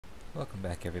Welcome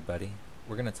back, everybody.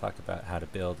 We're going to talk about how to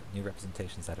build new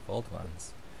representations out of old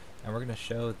ones. And we're going to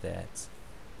show that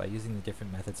by using the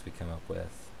different methods we come up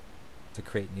with to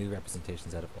create new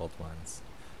representations out of old ones,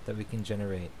 that we can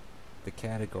generate the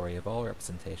category of all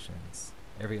representations,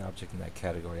 every object in that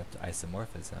category up to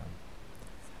isomorphism,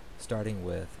 starting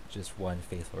with just one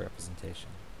faithful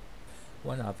representation.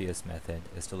 One obvious method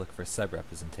is to look for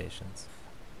sub-representations,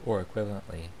 or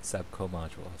equivalently,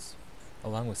 sub-comodules.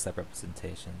 Along with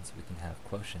sub-representations, we can have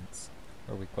quotients,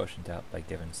 where we quotient out by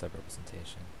given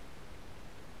sub-representation.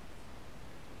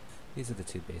 These are the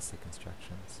two basic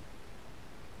instructions.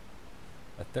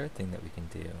 A third thing that we can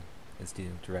do is do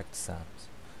direct sums.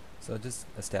 So I'll just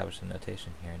establish a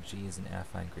notation here. G is an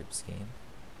affine group scheme.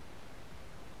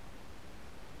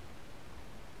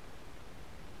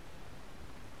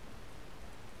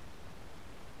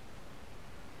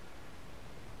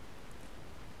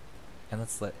 And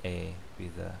let's let A be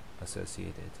the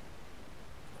associated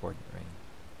coordinate ring.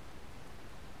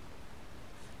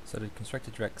 So to construct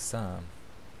a direct sum,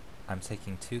 I'm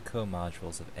taking two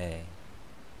comodules of A,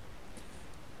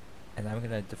 and I'm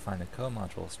going to define a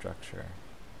comodule structure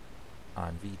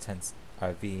on V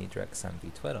direct sum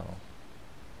V twiddle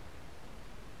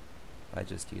by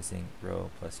just using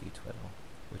rho plus U twiddle,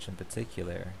 which in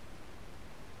particular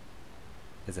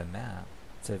is a map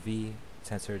to V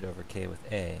tensored over K with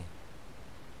A,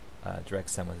 direct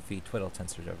sum with V twiddle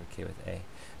tensored over K with A.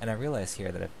 And I realize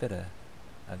here that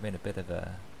I've made a bit of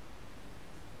a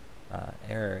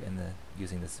error in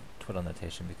using this twiddle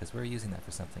notation, because we were using that for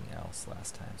something else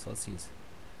last time. So let's use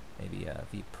maybe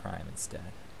V prime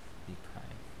instead. V prime.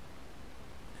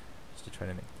 Just to try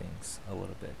to make things a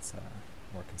little bit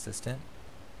more consistent.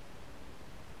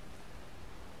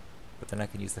 But then I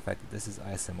can use the fact that this is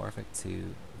isomorphic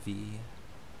to V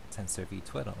tensor V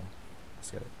twiddle.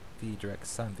 So V direct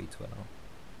sum V twiddle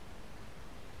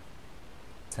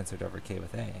tensored over K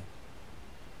with A.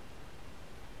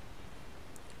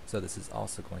 So this is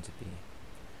also going to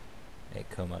be a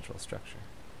comodule structure.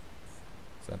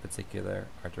 So in particular,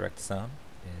 our direct sum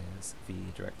is V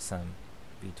direct sum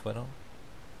V twiddle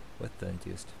with the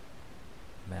induced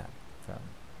map from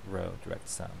rho direct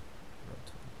sum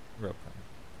rho prime.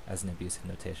 As an abusive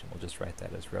notation, we'll just write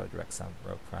that as rho direct sum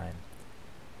rho prime,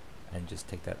 and just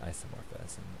take that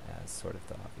isomorphism as sort of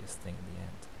the obvious thing in the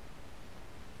end.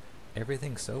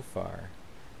 Everything so far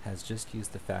has just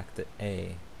used the fact that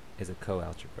A is a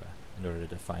coalgebra in order to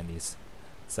define these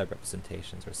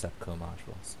sub-representations or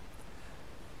sub-comodules.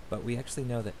 But we actually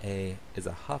know that A is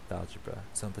a Hopf algebra,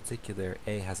 so in particular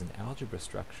A has an algebra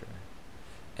structure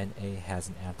and A has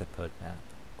an antipode map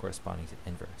corresponding to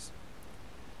inverse.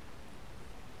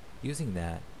 Using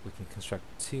that, we can construct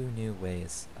two new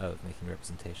ways of making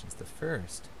representations. The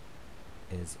first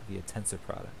is via tensor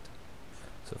product.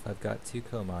 So if I've got two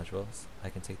comodules, I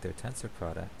can take their tensor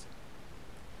product,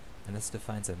 and this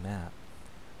defines a map,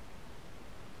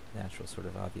 natural sort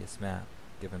of obvious map,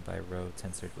 given by rho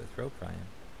tensored with rho prime,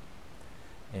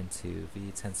 into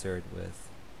V tensored with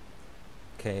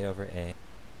K over A,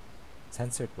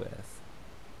 tensored with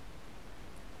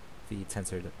V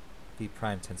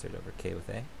prime tensored over K with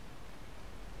A,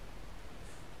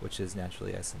 which is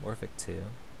naturally isomorphic to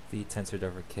V tensored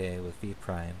over K with V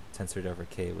prime tensored over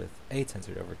K with A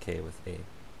tensored over K with A.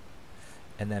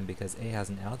 And then because A has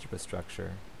an algebra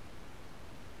structure,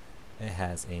 it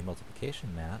has a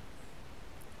multiplication map.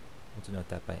 We'll denote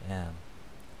that by M.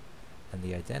 And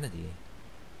the identity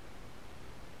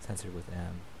tensored with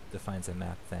M defines a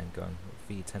map then going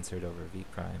V tensored over V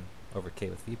prime over K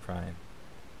with V prime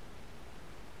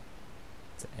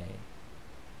to A.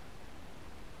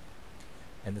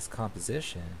 And this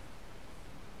composition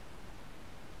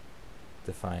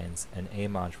defines an A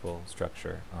module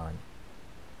structure on,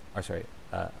 an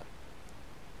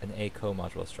A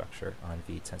comodule structure on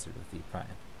V tensored with V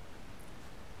prime.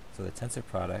 So the tensor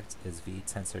product is V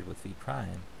tensored with V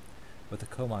prime, with a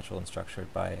comodule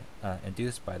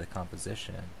induced by the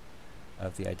composition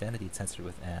of the identity tensored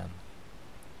with M,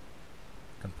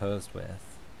 composed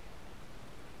with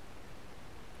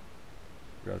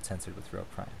rho tensored with rho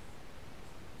prime.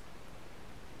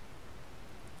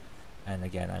 And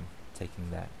again, I'm taking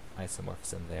that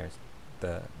isomorphism there.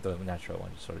 The natural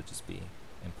one should sort of just be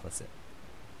implicit.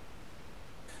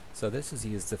 So this is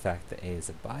used the fact that A is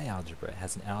a bialgebra. It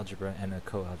has an algebra and a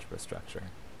coalgebra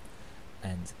structure.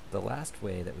 And the last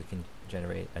way that we can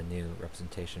generate a new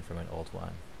representation from an old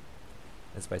one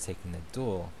is by taking the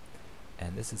dual,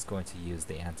 and this is going to use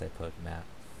the antipode map.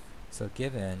 So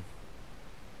given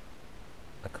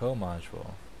a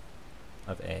comodule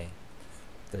of A,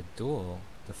 the dual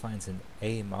defines an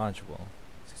A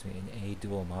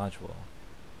dual module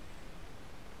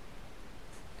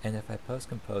And if I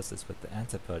post-compose this with the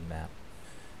antipode map,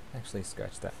 actually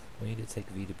scratch that. We need to take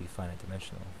V to be finite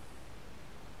dimensional.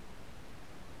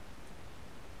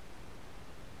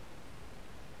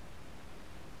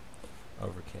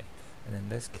 Over K. And in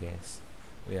this case,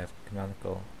 we have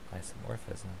canonical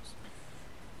isomorphisms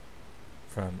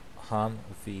from Hom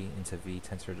of V into V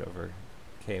tensored over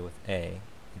K with A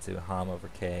into Hom over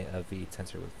K of V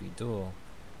tensored with V dual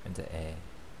into A.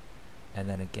 And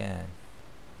then again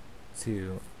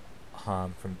to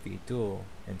Hom from V dual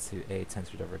into A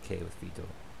tensored over K with V dual.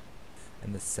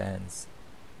 And this sends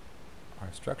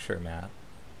our structure map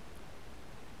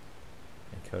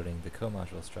encoding the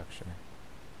comodule structure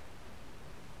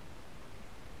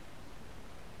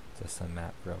to some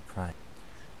map rho prime,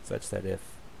 such that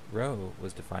if rho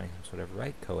was defining some sort of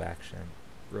right coaction,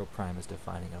 rho prime is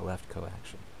defining a left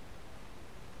coaction.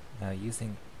 Now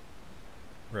using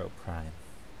rho prime,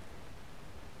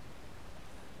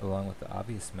 along with the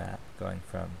obvious map going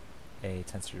from A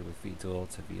tensored with V dual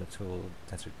to V dual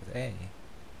tensored with A,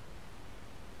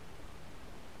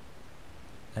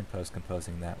 and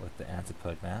post-composing that with the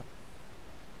antipode map,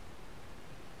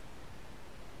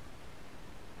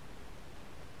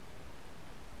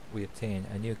 we obtain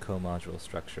a new comodule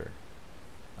structure,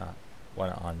 one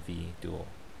on V dual.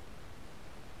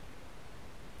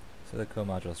 So the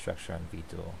comodule structure on V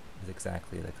dual is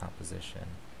exactly the composition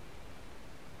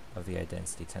of the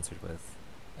identity tensored with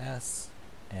S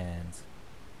and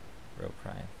rho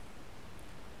prime.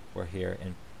 Where here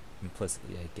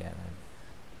implicitly again I'm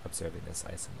observing this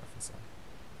isomorphism.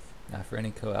 Now for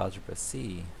any coalgebra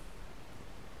C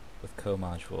with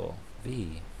comodule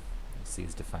V, C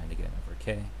is defined again over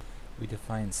K, we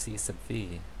define C sub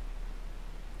V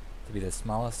to be the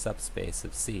smallest subspace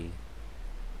of C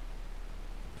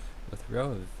with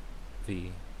rho of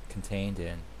V contained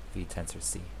in V tensor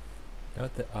C.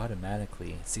 Note that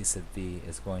automatically C sub V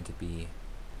is going to be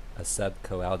a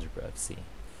sub-coalgebra of C.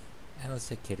 And let's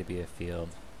take K to be a field.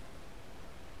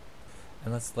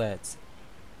 And let's let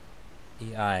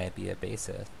EI be a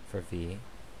basis for V,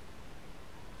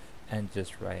 and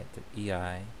just write that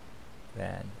EI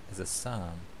then is a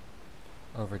sum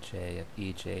over J of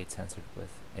EJ tensored with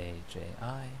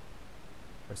AJI,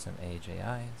 or some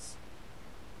AJIs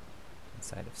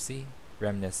inside of C,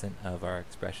 reminiscent of our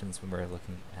expressions when we're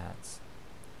looking at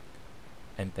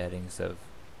embeddings of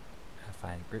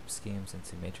affine group schemes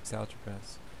into matrix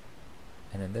algebras.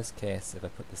 And in this case, if I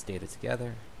put this data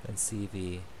together, then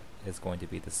CV is going to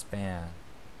be the span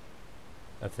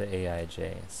of the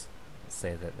AIJs. Let's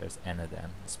say that there's n of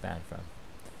them to span from.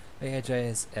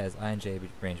 AIJs as I and j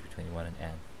range between 1 and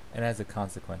n. And as a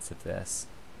consequence of this,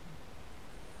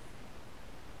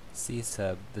 C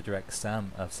sub, the direct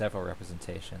sum of several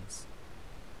representations,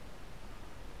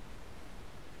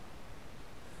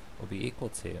 will be equal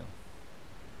to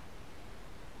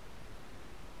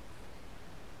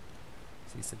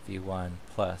C sub v1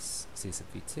 plus C sub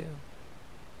v2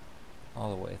 all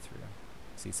the way through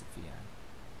C sub vn.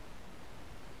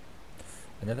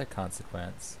 Another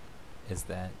consequence is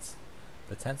that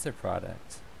the tensor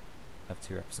product of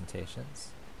two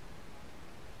representations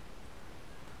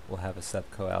will have a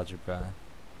subcoalgebra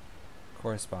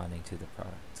corresponding to the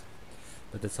product.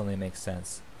 But this only makes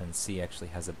sense when C actually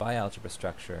has a bialgebra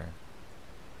structure.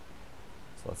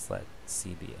 So let's let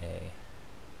C be A.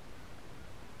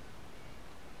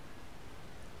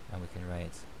 And we can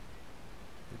write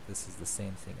that this is the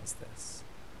same thing as this.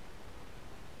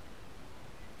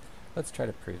 Let's try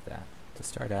to prove that. To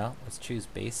start out, let's choose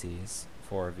bases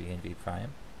for V and V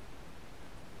prime.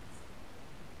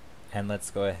 And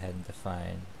let's go ahead and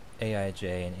define Aij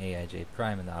and Aij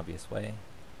prime in the obvious way.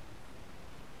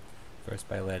 First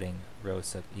by letting rho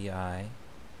sub EI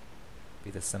be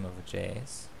the sum over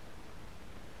j's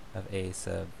of A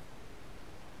sub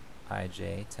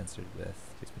ij tensored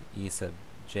with, E sub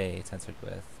j tensored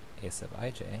with A sub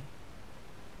ij,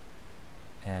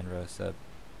 and rho sub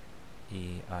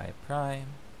EI prime.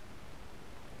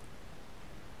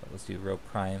 But let's do rho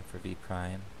prime for V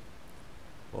prime.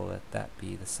 We'll let that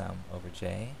be the sum over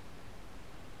j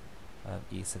of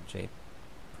E sub j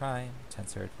prime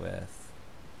tensored with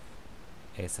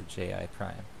A sub ji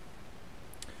prime.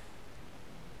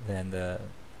 Then the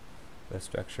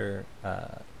structure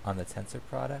on the tensor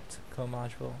product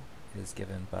comodule is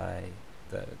given by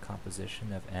the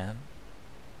composition of M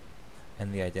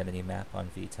and the identity map on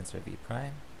V tensor V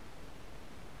prime,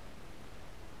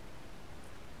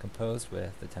 composed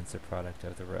with the tensor product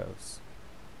of the rows,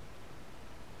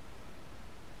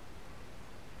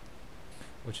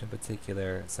 which in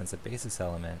particular sends a basis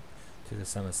element to the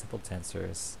sum of simple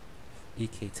tensors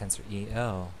EK tensor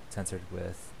EL tensored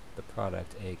with the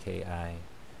product AKI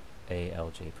A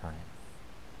Lj prime.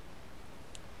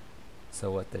 So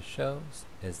what this shows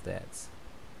is that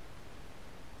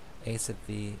A sub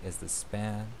v is the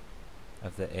span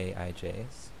of the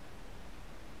Aij's,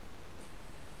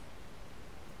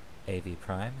 AV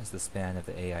prime is the span of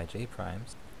the Aij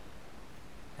primes,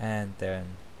 and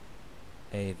then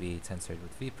AV tensored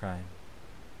with V prime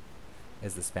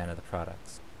is the span of the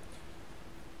products.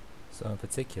 So in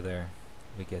particular,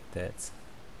 we get that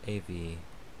AV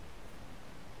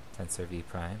tensor V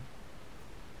prime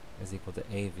is equal to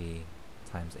AV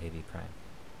times AV prime.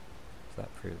 So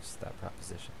that proves that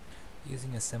proposition.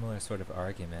 Using a similar sort of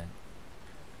argument,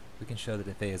 we can show that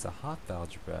if A is a Hopf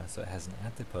algebra, so it has an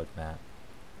antipode map,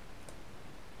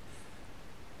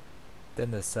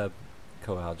 then the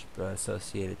sub-coalgebra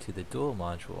associated to the dual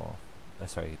module,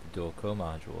 the dual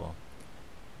comodule,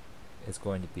 is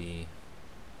going to be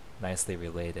nicely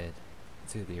related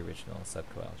to the original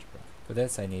sub-coalgebra. For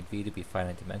this, I need V to be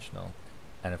finite dimensional,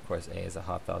 and of course A is a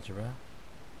Hopf algebra.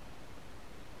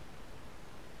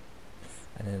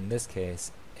 And in this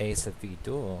case, A sub V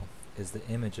dual is the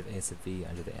image of A sub V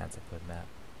under the antipode map.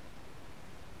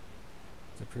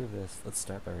 To prove this, let's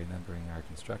start by remembering our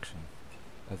construction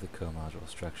of the comodule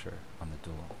structure on the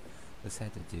dual. This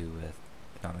had to do with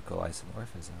canonical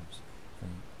isomorphisms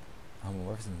from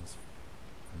homomorphisms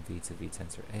from V to V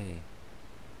tensor A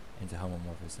into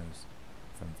homomorphisms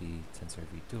from V tensor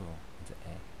V dual into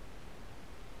A,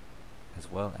 as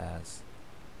well as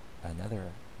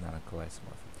another canonical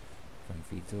isomorphism from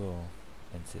V dual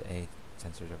into A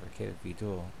tensored over K with V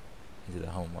dual into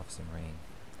the homomorphism ring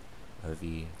of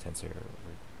V tensor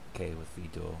over K with V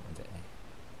dual into A.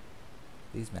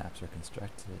 These maps are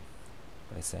constructed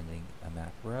by sending a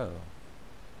map rho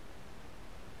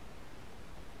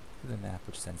to the map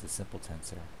which sends a simple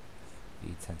tensor,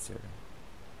 V tensor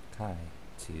chi,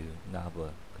 to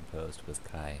nabla composed with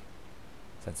chi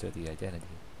tensor the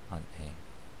identity on A,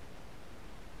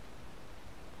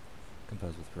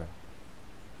 composed with rho.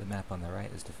 The map on the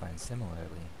right is defined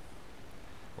similarly,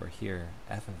 where here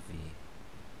f of V,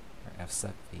 or f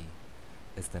sub V,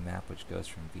 is the map which goes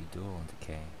from V dual into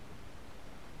K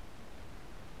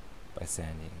by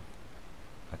sending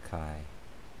a chi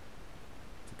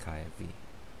to chi of V.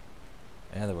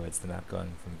 In other words, the map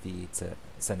going from V to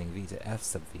sending V to f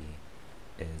sub V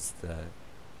is the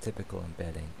typical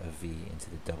embedding of V into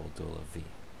the double dual of V.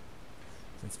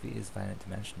 Since V is finite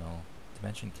dimensional,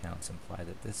 dimension counts imply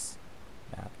that this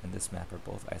map and this map are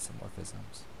both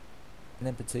isomorphisms. And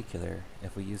in particular,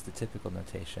 if we use the typical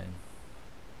notation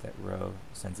that rho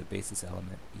sends a basis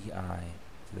element EI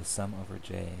to the sum over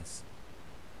J's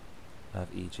of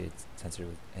EJ tensored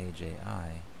with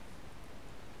AJI,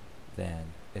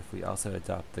 then if we also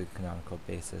adopt the canonical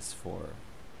basis for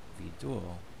V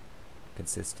dual,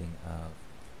 consisting of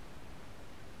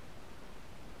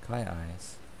chi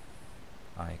i's,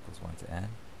 I equals 1 to n,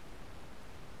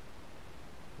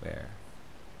 where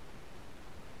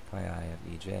chi I of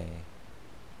EJ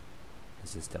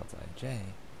is just delta ij,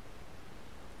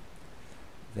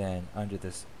 then under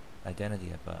this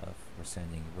identity above, we're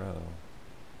sending rho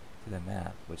to the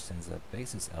map which sends a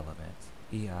basis element,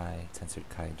 EI tensored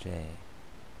chi j,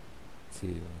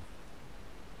 to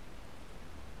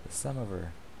the sum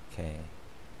over k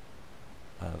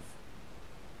of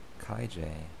chi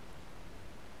j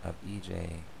of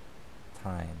EJ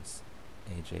times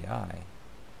AJI,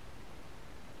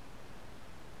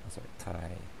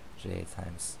 chi j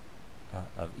times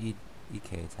of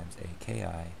EK times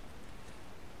AKI,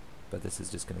 but this is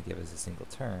just going to give us a single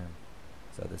term,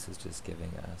 so this is just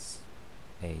giving us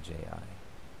AJI.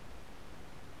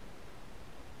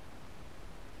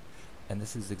 And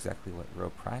this is exactly what rho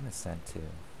prime is sent to.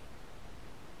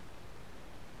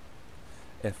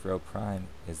 If rho prime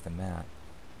is the map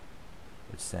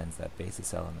which sends that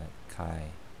basis element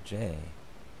chi j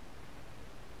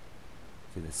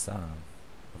to the sum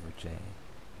over j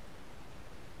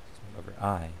over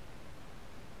I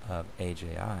of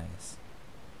AJI's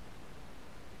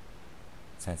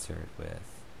tensored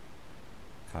with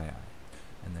chi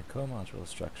I. And the comodule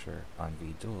structure on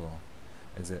V dual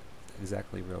is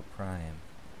exactly rho prime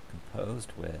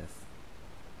composed with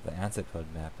the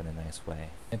antipode map in a nice way.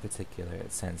 In particular,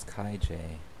 it sends chi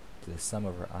j to the sum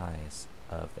over i's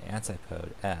of the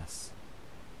antipode S.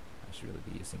 I should really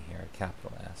be using here a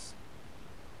capital S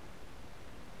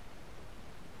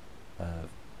of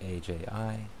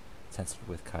AJI tensored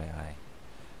with chi I.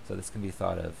 So this can be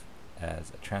thought of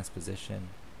as a transposition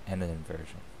and an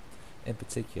inversion. In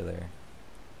particular,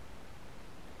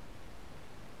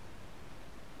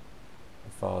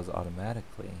 it follows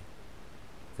automatically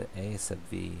that A sub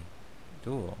V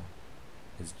dual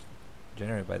is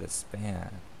generated by the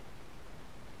span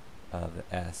of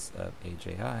the S of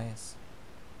AJI's,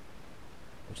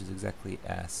 which is exactly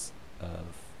S of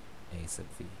A sub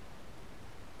V.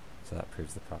 So that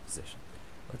proves the proposition.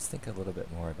 Let's think a little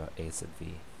bit more about A sub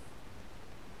V.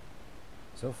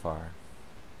 So far,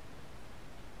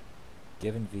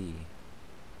 given V,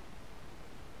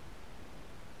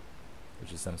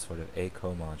 which is some sort of A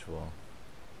comodule,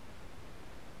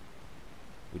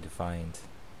 we defined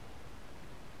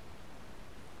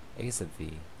A sub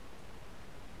V,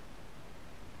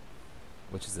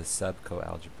 which is a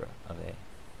sub-coalgebra of A.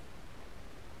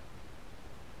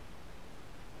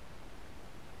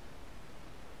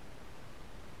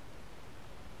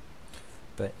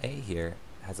 But A here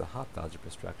has a Hopf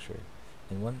algebra structure,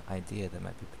 and one idea that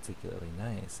might be particularly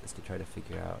nice is to try to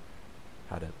figure out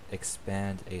how to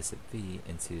expand A sub V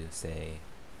into, say,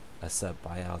 a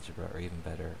sub-bialgebra, or even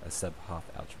better, a sub-Hopf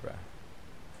algebra.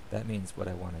 That means what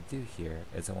I want to do here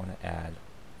is I want to add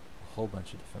a whole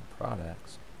bunch of different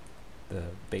products, the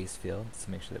base fields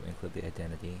to make sure that we include the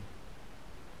identity,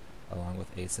 along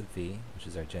with A sub V, which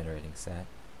is our generating set,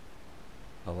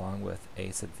 along with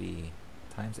A sub V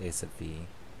times A sub V,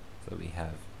 so we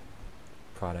have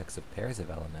products of pairs of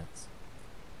elements,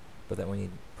 but then we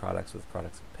need products with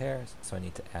products of pairs, so I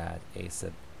need to add A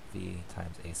sub V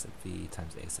times A sub V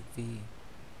times A sub V,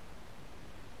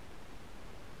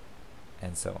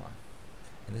 and so on.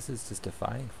 And this is just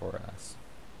defining for us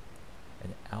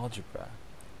an algebra,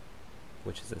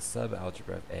 which is a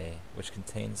subalgebra of A, which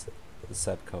contains the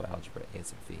subcoalgebra A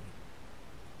sub V.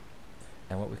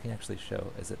 And what we can actually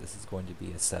show is that this is going to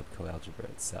be a subcoalgebra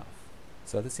itself.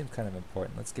 So this seems kind of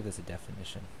important. Let's give this a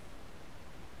definition.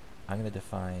 I'm going to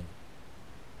define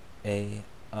A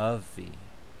of V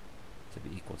to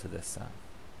be equal to this sum.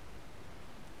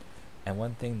 And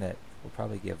one thing that will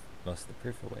probably give most of the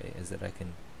proof away is that I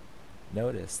can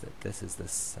notice that this is the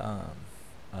sum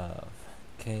of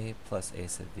K plus A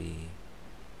sub V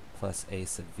plus A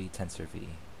sub V tensor V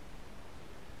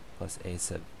plus A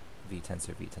sub V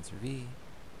tensor V tensor V,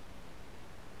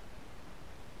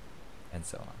 and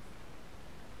so on.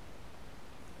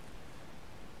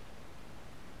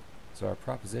 So our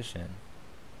proposition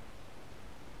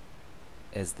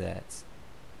is that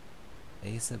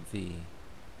A sub V,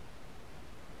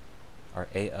 or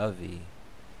A of V,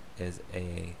 is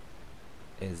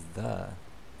the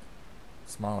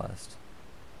smallest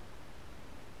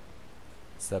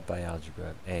sub-bialgebra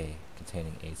of A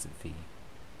containing A sub V.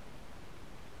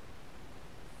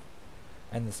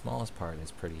 And the smallest part is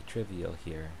pretty trivial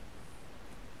here,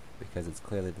 because it's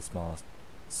clearly the smallest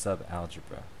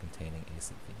subalgebra containing A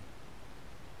sub V.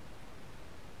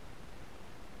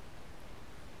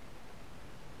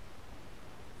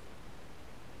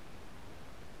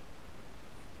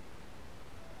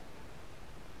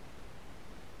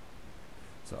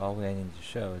 So all we need to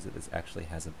show is that this actually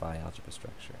has a bialgebra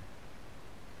structure.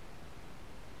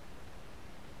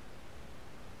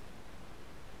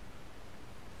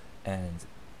 And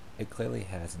it clearly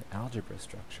has an algebra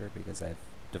structure because I've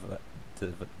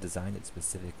designed it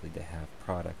specifically to have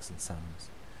products and sums.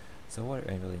 So what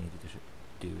I really need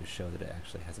to do is show that it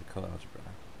actually has a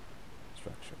coalgebra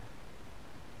structure.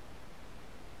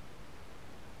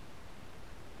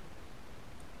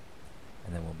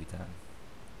 And then we'll be done.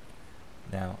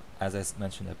 Now, as I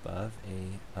mentioned above,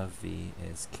 A of V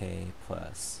is K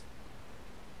plus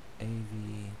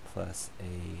AV plus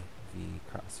AV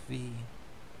cross V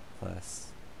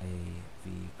plus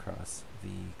AV cross V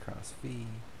cross V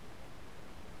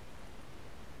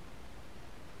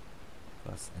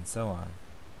plus and so on.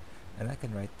 And I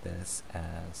can write this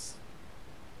as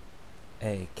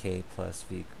A K plus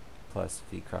V cross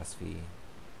V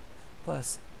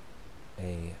plus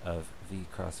A of V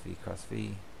cross V cross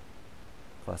V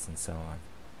plus and so on.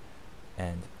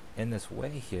 And in this way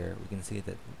here, we can see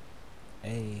that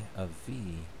A of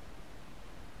V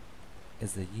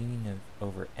is the union of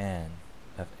over n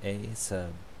of A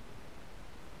sub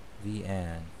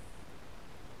Vn,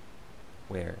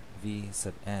 where V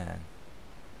sub n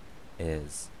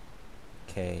is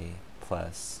K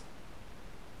plus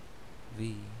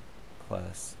V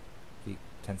plus V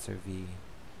tensor V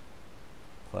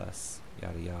plus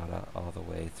yada yada all the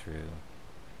way through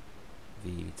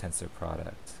V tensor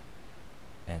product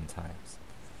n times.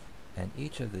 And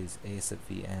each of these A sub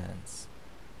Vn's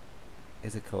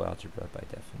is a coalgebra by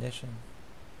definition.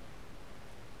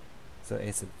 So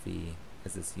A sub V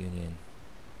is this union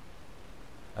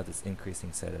of this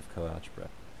increasing set of coalgebra,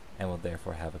 and will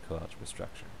therefore have a coalgebra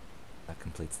structure. That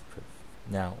completes the proof.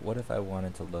 Now, what if I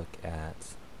wanted to look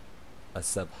at a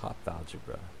sub-Hopf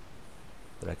algebra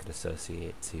that I could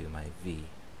associate to my V?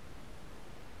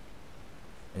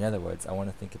 In other words, I want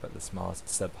to think about the smallest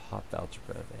sub-Hopf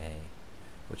algebra of A,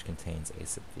 which contains A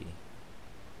sub V.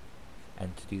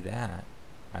 And to do that,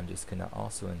 I'm just going to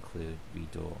also include V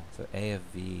dual. So A of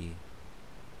V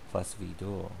plus V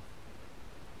dual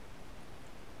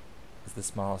is the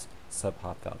smallest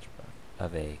sub-Hopf algebra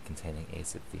of A containing A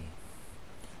sub V.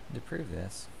 And to prove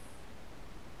this,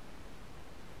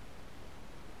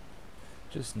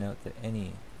 just note that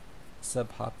any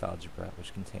sub-Hopf algebra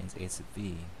which contains A sub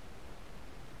V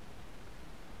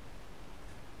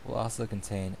will also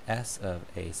contain S of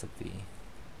A sub V,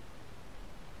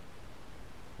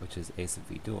 which is A sub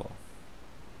V dual.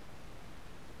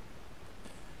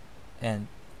 And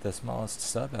the smallest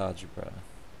subalgebra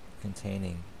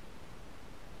containing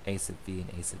A sub V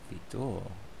and A sub V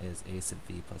dual is A sub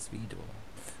V plus V dual.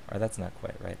 Or that's not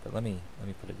quite right, but let me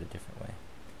put it a different way.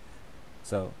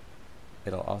 So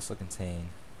it'll also contain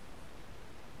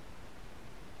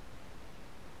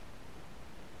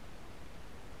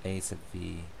A sub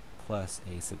V plus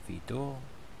A sub V dual,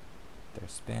 their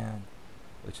span,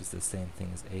 which is the same thing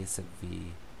as A sub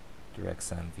V direct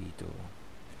sum V dual.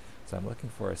 So I'm looking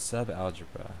for a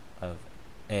subalgebra of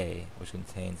A which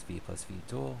contains V plus V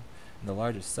dual, and the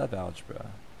largest subalgebra,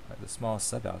 or the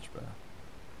smallest subalgebra,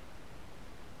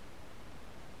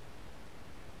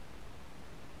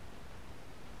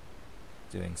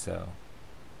 doing so.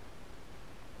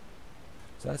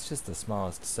 So that's just the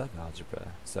smallest subalgebra.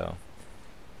 So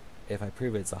if I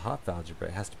prove it's a Hopf algebra,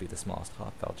 it has to be the smallest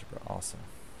Hopf algebra also.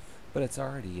 But it's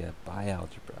already a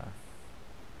bialgebra.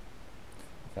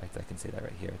 In fact, I can say that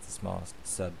right here. It's the smallest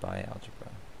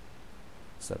sub-bialgebra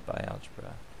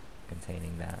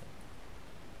containing that.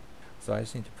 So I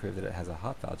just need to prove that it has a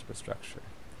Hopf algebra structure.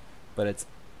 But it's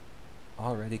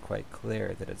already quite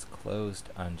clear that it's closed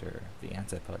under the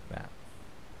antipode map.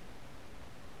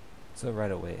 So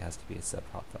right away it has to be a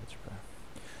sub-Hopf algebra.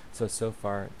 So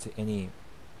far, to any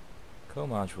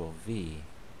comodule V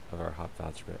of our Hopf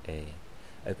algebra A,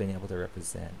 I've been able to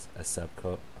represent a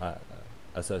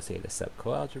associate a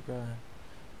sub-coalgebra,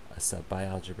 a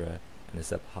sub-bialgebra, and a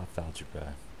sub-Hopf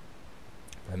algebra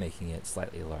by making it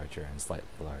slightly larger and slightly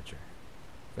larger.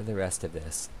 For the rest of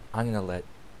this, I'm going to let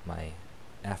my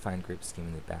affine group scheme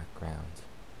in the background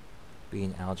be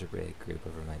an algebraic group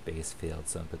over my base field,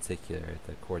 so in particular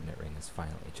the coordinate ring is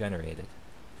finally generated.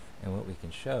 And what we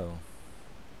can show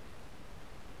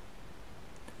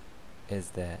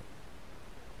is that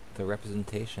the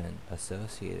representation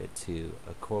associated to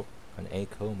an A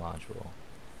comodule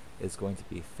is going to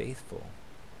be faithful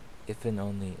if and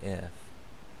only if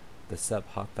the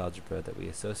sub-Hopf algebra that we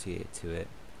associate to it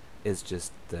is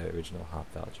just the original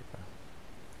Hopf algebra.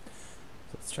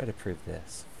 So let's try to prove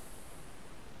this.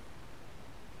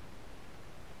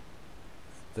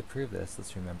 To prove this,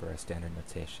 let's remember our standard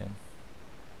notation.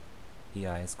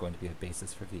 EI is going to be a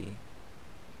basis for V,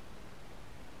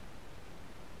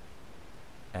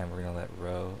 and we're going to let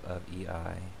rho of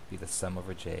EI be the sum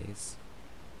over J's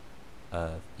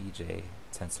of EJ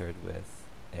tensored with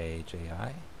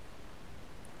AJI,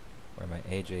 where my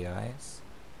AJIs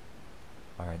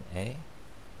are an A.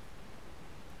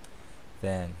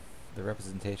 Then the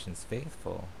representation is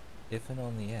faithful if and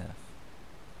only if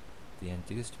the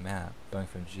induced map going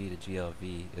from G to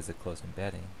GLV is a closed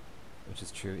embedding, which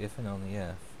is true if and only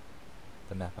if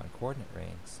the map on coordinate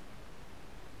rings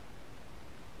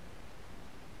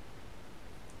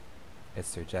is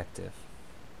surjective.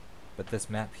 But this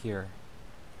map here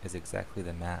is exactly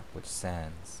the map which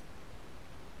sans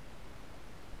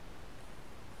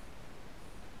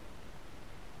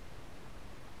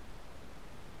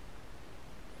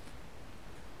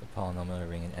the polynomial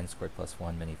ring in n squared plus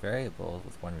 1 many variables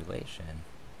with one relation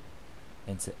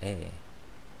into A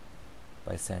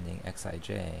by sending xij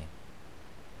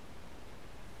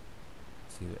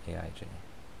to aij.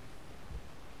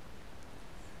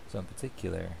 So in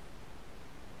particular,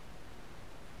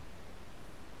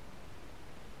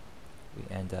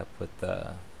 we end up with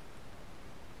the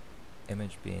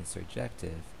image being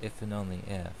surjective if and only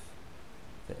if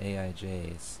the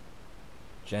aij's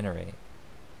generate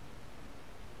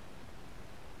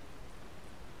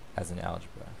as an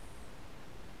algebra.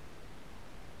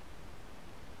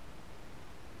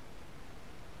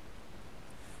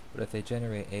 But if they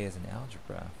generate A as an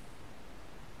algebra,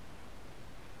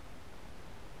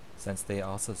 since they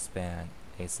also span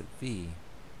A sub V,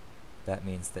 that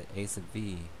means that A sub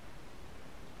V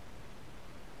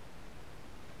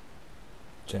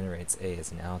generates A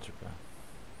as an algebra.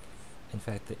 In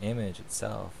fact, the image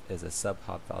itself is a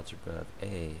sub-Hopf algebra of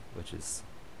A, which is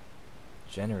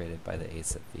generated by the A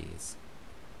sub V's.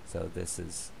 So this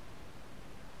is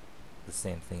the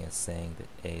same thing as saying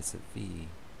that A sub V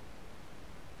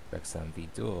direct sum V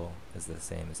dual is the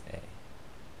same as A.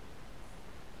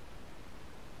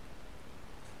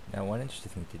 Now one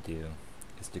interesting thing to do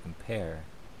is to compare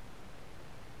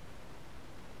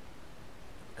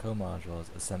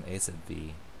comodules of some A sub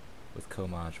V with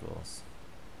comodules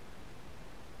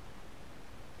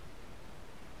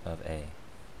of A.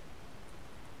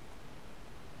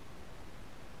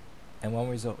 And one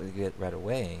result we get right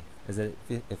away is that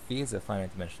if V is a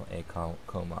finite dimensional A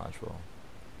comodule,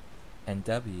 and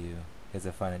W is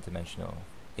a finite dimensional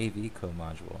AV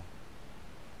comodule,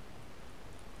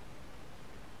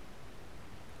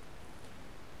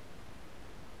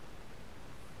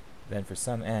 then for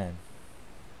some n,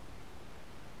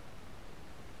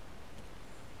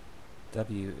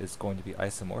 W is going to be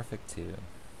isomorphic to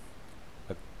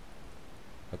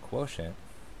a quotient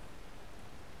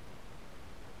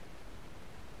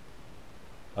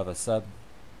of a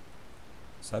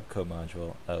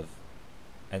subcomodule of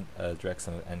a direct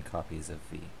sum of n copies of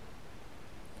V.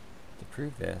 To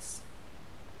prove this,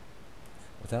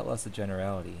 without loss of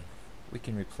generality, we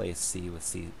can replace C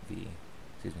with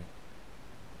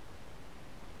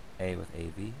A with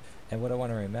AV. And what I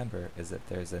want to remember is that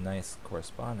there's a nice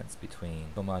correspondence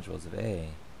between comodules of A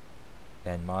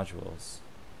and modules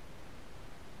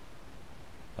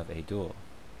of A dual.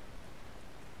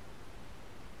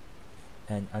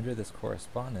 And under this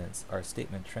correspondence, our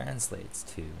statement translates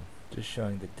to just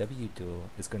showing that W dual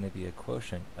is going to be a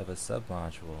quotient of a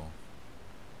submodule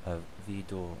of V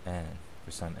dual n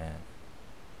for some n.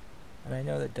 And I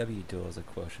know that W dual is a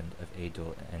quotient of A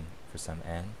dual n for some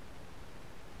n.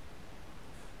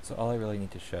 So all I really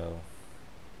need to show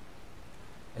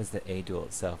is that A dual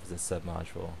itself is a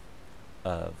submodule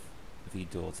of V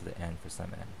dual to the n for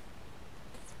some n.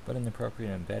 But an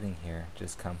appropriate embedding here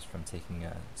just comes from taking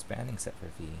a spanning set for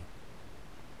V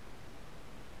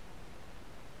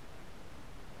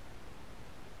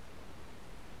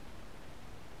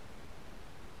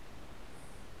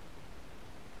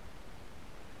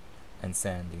and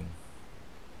sanding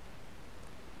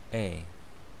A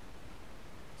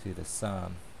to the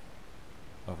sum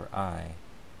over I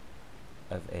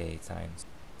of A times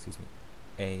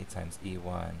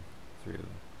E1 through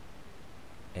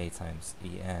A times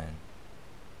En,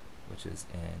 which is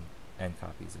in n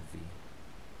copies of V.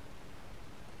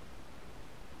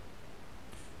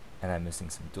 And I'm missing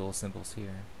some dual symbols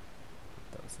here.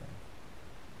 Put those in.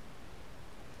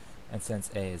 And since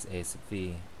A is A sub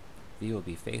V, V will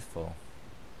be faithful,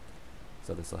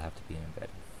 so this will have to be an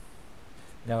embedding.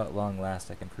 Now at long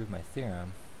last I can prove my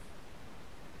theorem,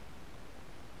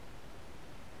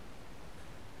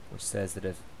 which says that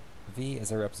if V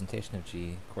is a representation of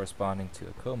G corresponding to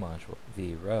a comodule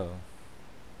V rho,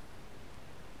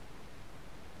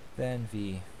 then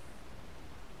V,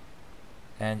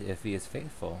 and if V is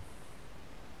faithful,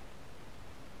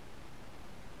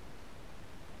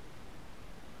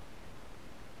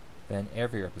 then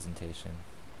every representation,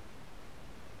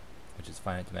 which is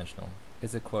finite dimensional,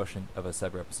 is a quotient of a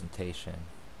subrepresentation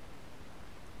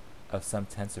of some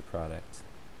tensor product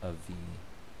of V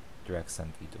direct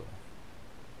sum V dual.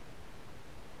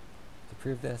 To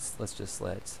prove this, let's just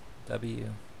let W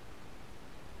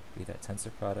be that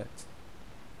tensor product,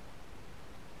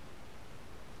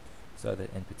 so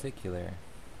that in particular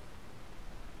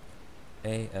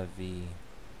A of V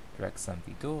direct sum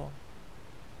V dual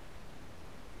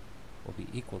will be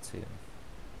equal to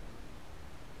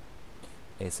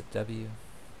A sub W,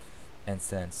 and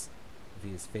since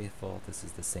V is faithful, this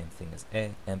is the same thing as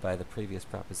A, and by the previous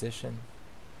proposition,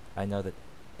 I know that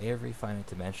every finite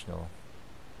dimensional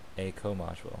A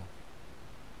comodule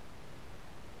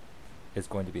is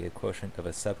going to be a quotient of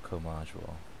a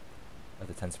subcomodule of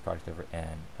the tensor product over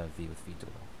n of V with V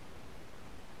dual.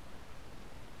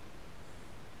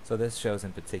 So this shows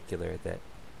in particular that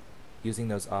using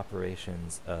those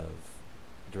operations of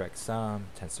direct sum,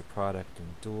 tensor product, and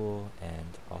dual,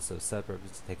 and also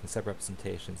taking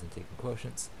subrepresentations and taking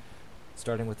quotients,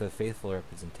 starting with a faithful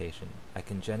representation, I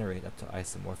can generate up to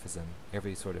isomorphism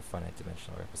every sort of finite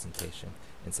dimensional representation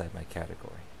inside my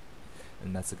category.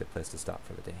 And that's a good place to stop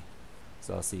for the day.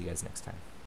 So I'll see you guys next time.